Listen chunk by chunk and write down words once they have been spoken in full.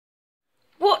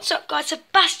What's up, guys?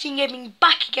 Sebastian Gaming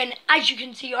back again. As you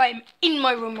can see, I am in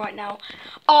my room right now.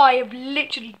 I have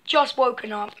literally just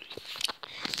woken up.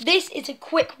 This is a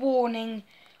quick warning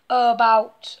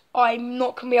about I'm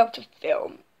not going to be able to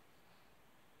film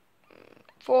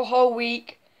for a whole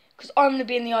week because I'm going to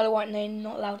be in the Isle of Wight and they're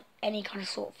not allowed any kind of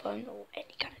sort of phone or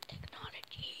any kind of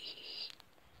technology.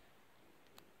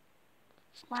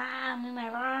 Wow, I'm in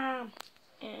my room.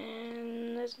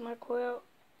 And there's my quilt.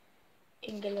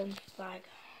 England flag.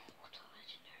 What a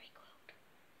legendary quilt.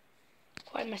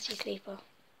 Quite a messy sleeper.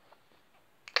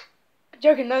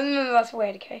 Joking, no, that's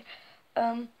weird, okay.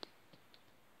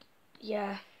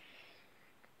 Yeah.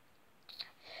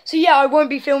 So yeah, I won't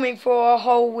be filming for a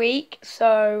whole week,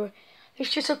 so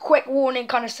it's just a quick warning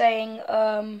kind of saying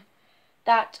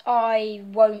that I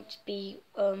won't be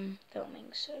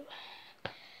filming, so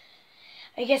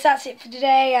I guess that's it for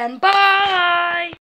today, and bye!